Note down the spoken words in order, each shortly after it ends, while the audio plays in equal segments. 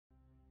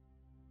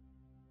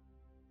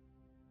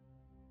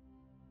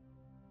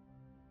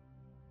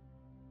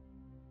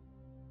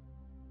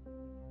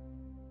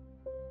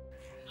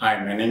Hi,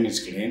 my name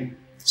is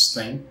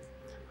Steyn.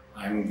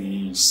 I'm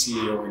the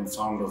CEO and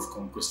founder of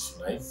Conquest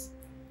for Life.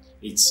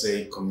 It's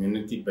a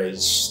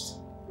community-based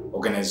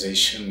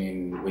organization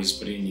in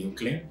Westbury, New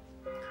Glen.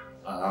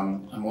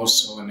 I'm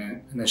also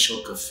an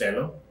Ashoka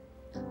Fellow.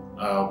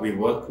 We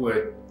work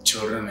with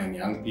children and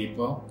young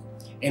people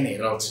and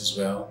adults as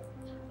well.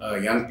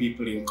 Young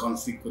people in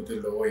conflict with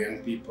the law,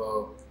 young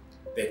people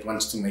that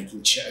wants to make a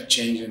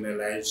change in their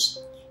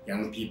lives,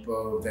 young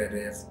people that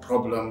have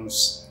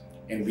problems,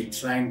 and we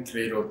try and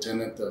create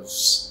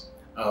alternatives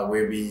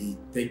where we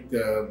take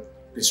the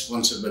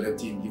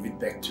responsibility and give it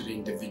back to the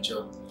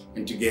individual,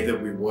 and together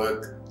we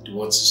work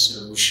towards a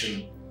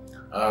solution.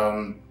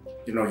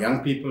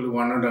 Young people who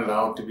are not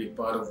allowed to be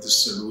part of the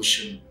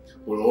solution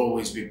will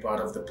always be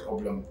part of the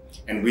problem.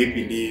 And we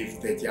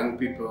believe that young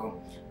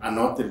people are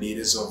not the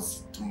leaders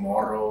of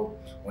tomorrow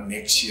or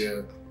next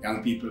year.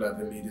 Young people are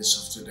the leaders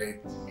of today,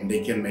 and they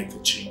can make a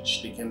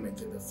change, they can make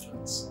a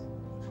difference.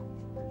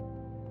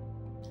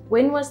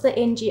 When was the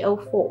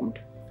NGO formed?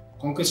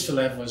 Conquest for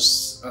Life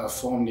was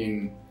formed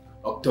in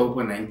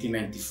October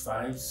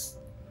 1995.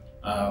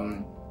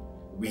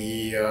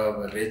 We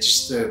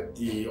registered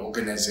the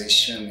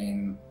organization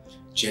in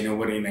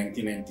January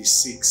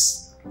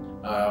 1996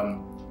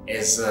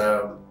 as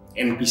a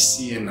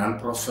NPC, a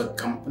non-profit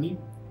company,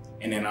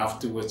 and then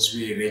afterwards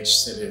we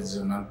registered as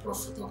a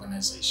non-profit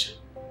organization.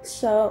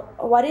 So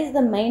what is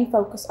the main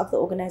focus of the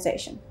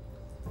organization?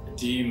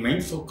 The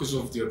main focus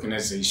of the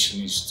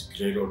organization is to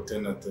create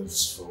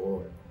alternatives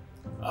for,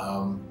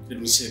 let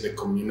me say, the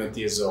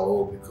community as a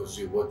whole, because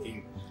we're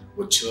working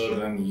with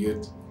children,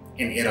 youth,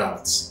 and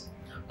adults,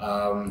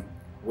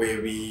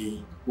 where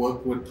we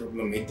work with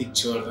problematic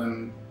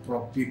children,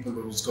 people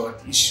who's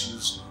got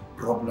issues,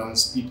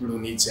 problems, people who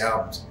need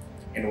help.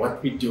 And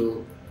what we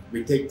do,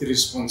 we take the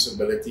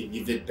responsibility,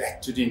 give it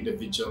back to the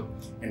individual,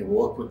 and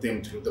work with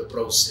them through the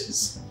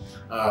process.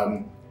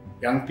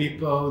 Young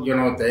people,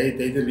 they're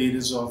the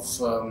leaders of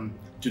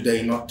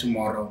today, not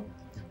tomorrow.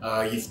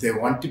 If they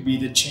want to be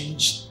the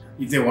change,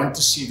 if they want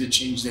to see the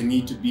change, they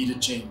need to be the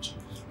change.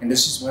 And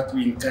this is what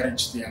we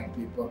encourage the young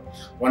people.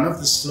 One of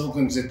the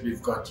slogans that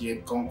we've got here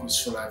at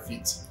Conquest for Life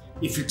is,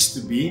 if it's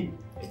to be,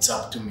 it's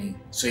up to me.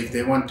 So if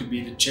they want to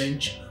be the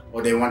change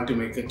or they want to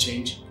make a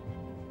change,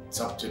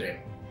 it's up to them.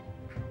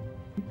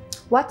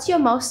 What's your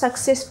most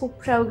successful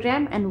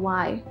program and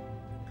why?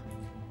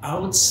 I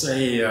would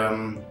say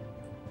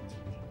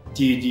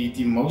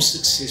the most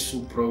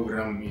successful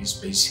program is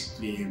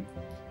basically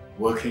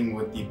working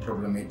with the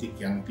problematic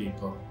young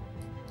people.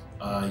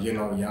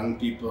 Young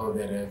people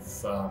that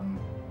have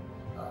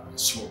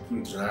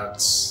smoking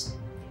drugs,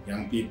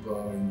 young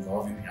people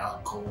involved in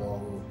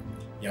alcohol,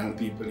 young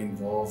people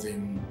involved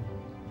in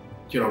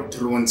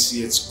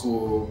truancy at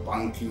school,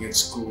 bunking at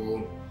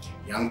school,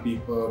 young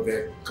people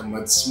that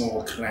commit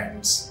small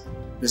crimes.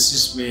 This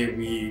is where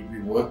we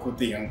work with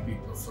the young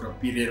people for a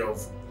period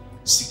of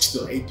 6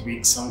 to 8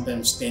 weeks,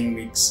 sometimes 10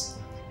 weeks.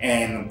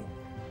 And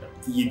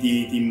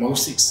the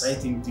most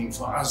exciting thing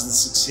for us, the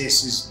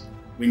success, is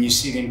when you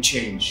see them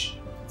change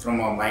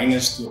from a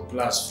minus to a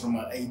plus, from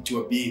an A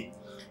to a B.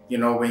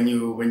 When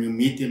you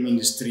meet them in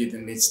the street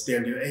and they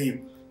tell you,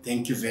 hey,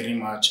 thank you very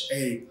much.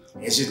 Hey,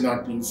 has it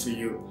not been for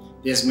you?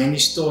 There's many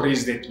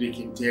stories that we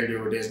can tell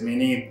you. There's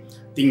many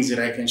things that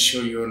I can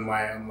show you on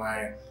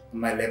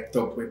my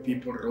laptop where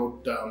people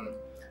wrote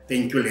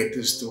thank you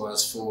letters to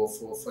us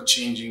for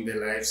changing their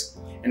lives.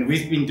 And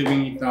we've been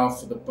doing it now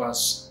for the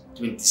past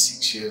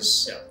 26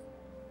 years.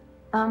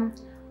 Yeah.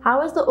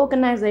 How has the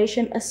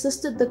organization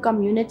assisted the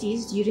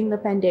communities during the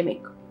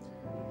pandemic?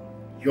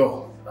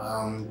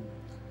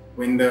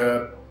 When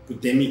the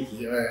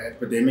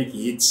epidemic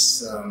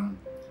hits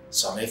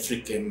South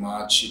Africa in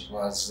March,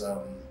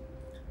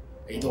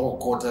 it all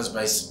caught us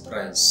by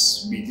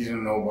surprise. We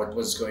didn't know what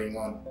was going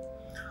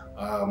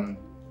on.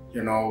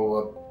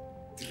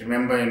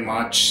 Remember in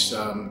March,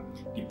 the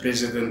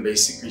president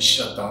basically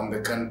shut down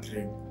the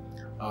country.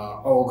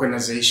 Our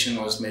organization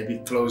was maybe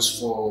closed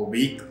for a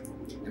week,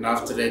 and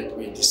after that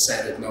we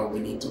decided, no, we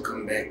need to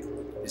come back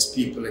as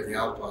people that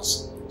help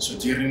us. So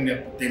during the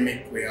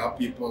epidemic, we helped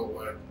people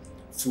with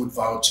food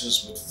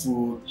vouchers, with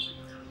food.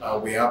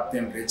 We helped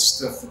them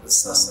register for the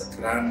SASSA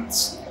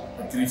grants,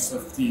 the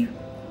 350.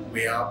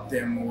 We helped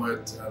them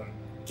with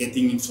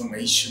getting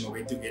information,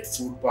 where to get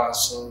food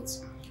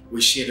parcels.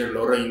 We shared a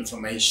lot of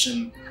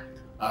information.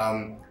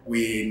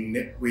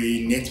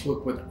 We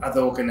network with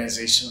other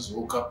organizations,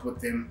 hook up with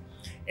them.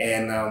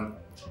 And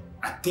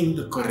I think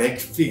the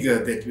correct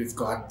figure that we've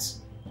got,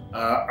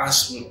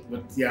 us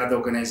with the other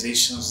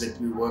organizations that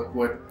we work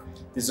with,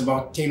 there's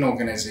about 10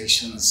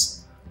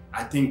 organizations.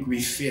 I think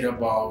we fed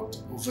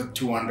about over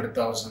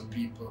 200,000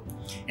 people.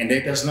 And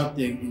that does not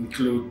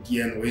include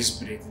here in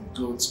Westbury. It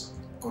includes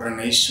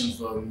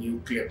Coronationville,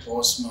 Nuclear,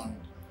 Bosman,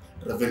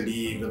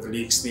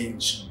 Riverlee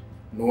Extension,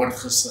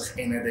 Noordgesig,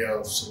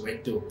 Enedale,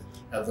 Soweto,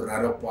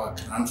 Eldorado Park,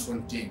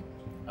 Randfontein,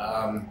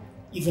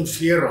 even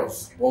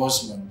Vleerhof,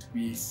 Bosman.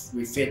 We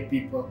fed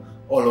people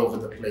all over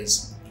the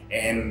place.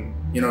 And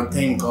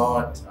thank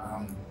God,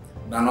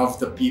 none of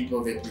the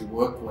people that we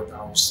work with,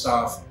 our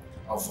staff,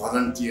 our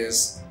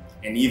volunteers,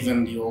 and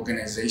even the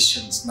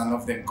organizations, none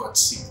of them got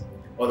sick.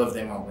 All of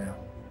them are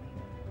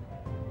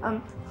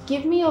well.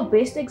 Give me your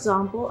best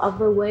example of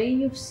the way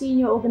you've seen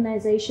your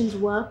organization's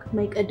work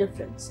make a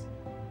difference.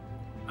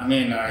 I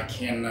mean,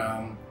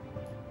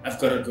 I've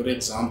got a good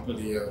example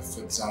here.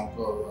 For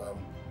example,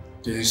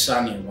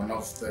 Denisani, one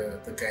of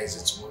the guys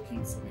that's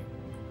working for me.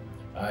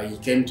 He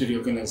came to the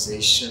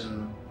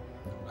organization,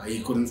 he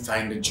couldn't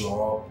find a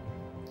job.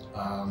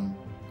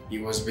 He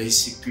was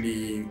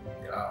basically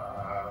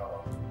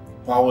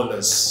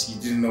powerless. He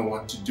didn't know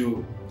what to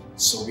do.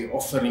 So we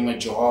offered him a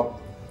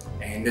job,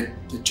 and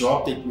the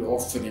job that we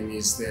offered him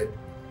is that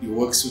he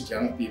works with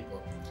young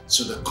people.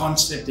 So the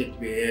concept that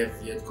we have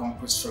here at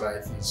Conquest for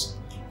Life is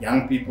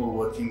young people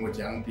working with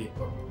young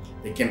people.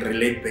 They can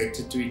relate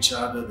better to each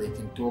other, they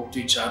can talk to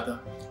each other,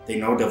 they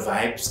know the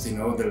vibes, they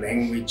know the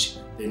language,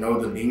 they know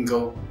the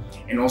lingo,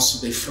 and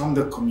also they're from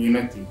the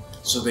community.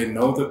 So they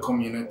know the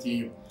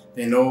community,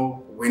 they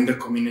know when the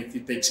community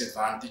takes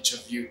advantage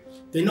of you.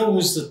 They know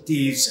who's the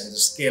thieves and the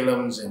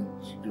scalums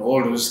and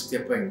all those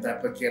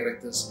type of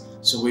characters.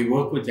 So we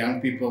work with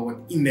young people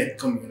within that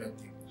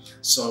community.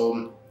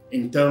 So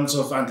in terms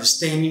of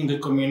understanding the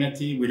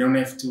community, we don't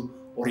have to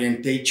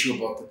orientate you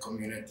about the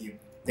community.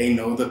 They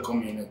know the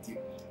community.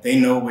 They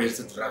know where's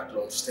the drug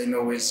lords. They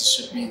know where's the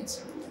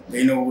shipments.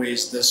 They know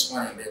where's this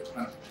one and that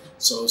one.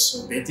 So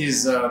that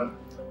is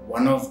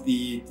one of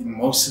the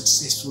most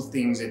successful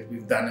things that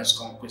we've done as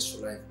Conquest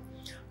for Life.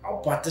 Our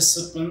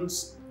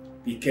participants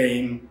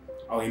became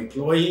our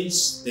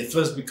employees. They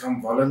first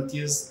become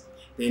volunteers,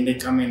 then they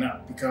come in,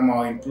 become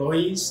our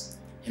employees,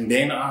 and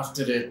then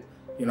after that,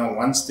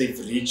 once they've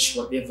reached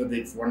whatever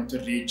they want to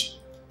reach,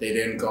 they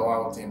then go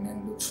out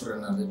and look for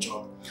another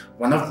job.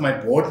 One of my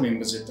board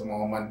members at the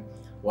moment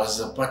was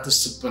a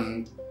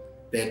participant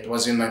that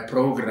was in my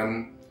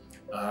program.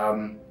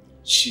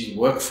 She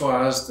worked for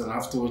us, then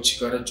afterwards she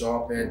got a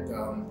job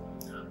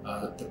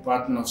at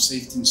Department of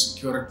Safety and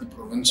Security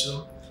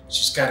Provincial.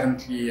 She's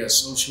currently a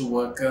social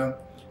worker.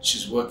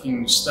 She's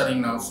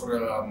studying now for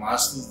a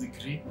master's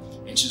degree,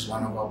 and she's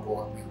one of our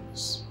board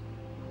members.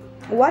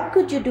 What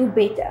could you do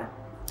better?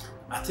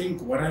 I think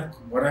what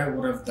I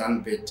would have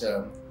done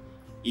better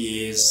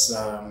is,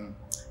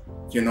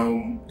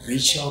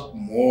 reach out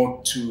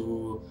more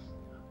to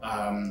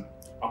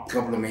our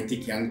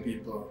problematic young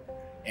people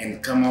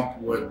and come up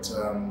with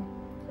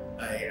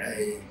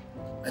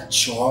a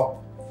job.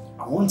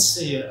 I won't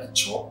say a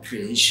job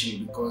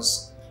creation,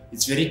 because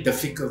it's very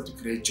difficult to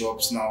create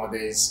jobs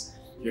nowadays.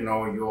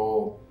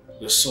 Your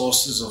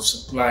sources of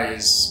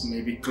supplies may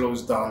be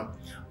closed down,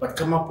 but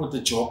come up with a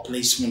job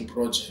placement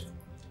project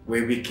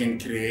where we can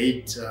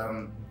create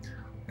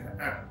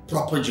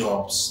proper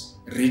jobs,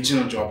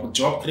 regional jobs.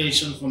 Job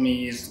creation for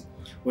me is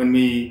when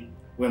we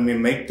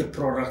make the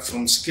product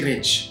from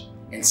scratch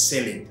and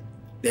sell it.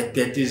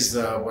 That is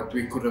what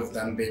we could have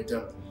done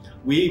better.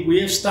 We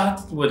have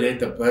started with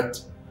it a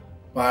bit,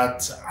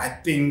 but I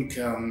think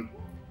I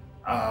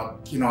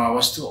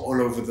was still all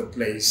over the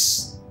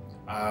place.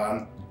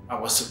 I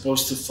was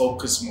supposed to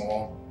focus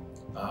more,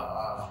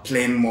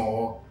 plan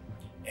more,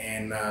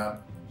 and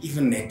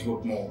even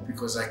network more,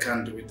 because I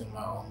can't do it on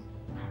my own.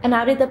 And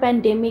how did the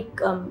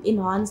pandemic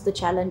enhance the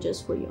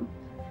challenges for you?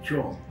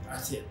 Sure, I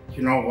think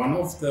one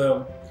of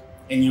the,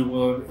 and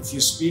if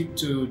you speak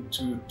to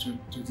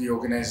the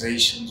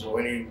organizations or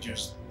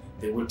NGOs,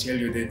 they will tell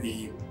you that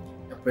the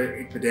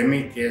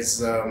epidemic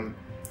has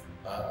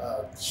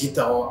hit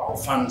our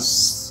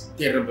funds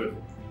terribly.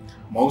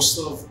 Most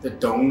of the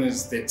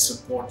donors that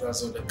support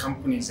us, or the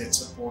companies that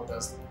support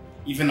us,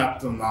 even up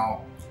till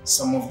now,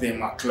 some of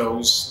them are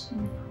closed.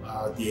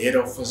 The head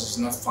office is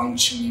not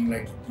functioning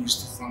like it used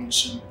to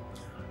function.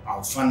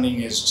 Our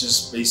funding has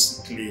just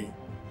basically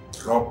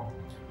dropped.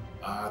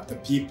 The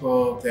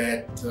people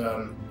that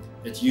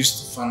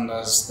used to fund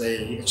us,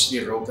 they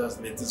actually wrote us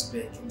letters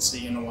back and say,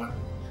 you know what,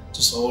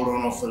 just hold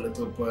on off a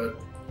little bit.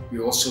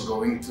 We're also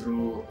going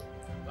through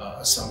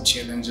some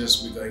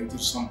challenges. We're going through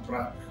some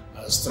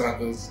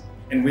struggles,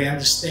 and we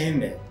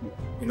understand that,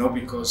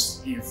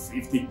 because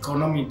if the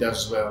economy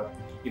does well,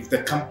 if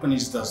the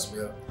companies does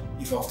well,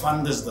 if our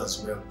funders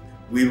does well,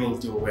 we will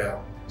do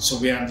well. So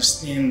we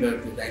understand the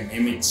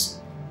dynamics,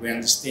 we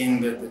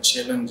understand the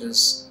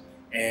challenges,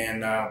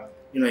 and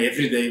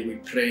every day we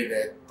pray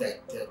that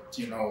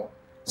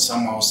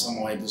somehow,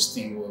 some way this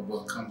thing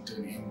will come to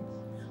an end.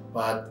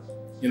 But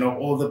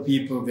all the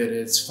people that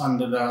has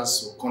funded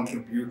us or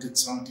contributed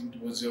something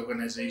towards the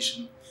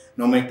organization,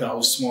 no matter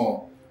how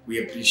small, we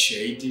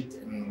appreciate it,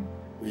 and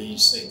we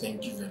say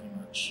thank you very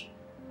much.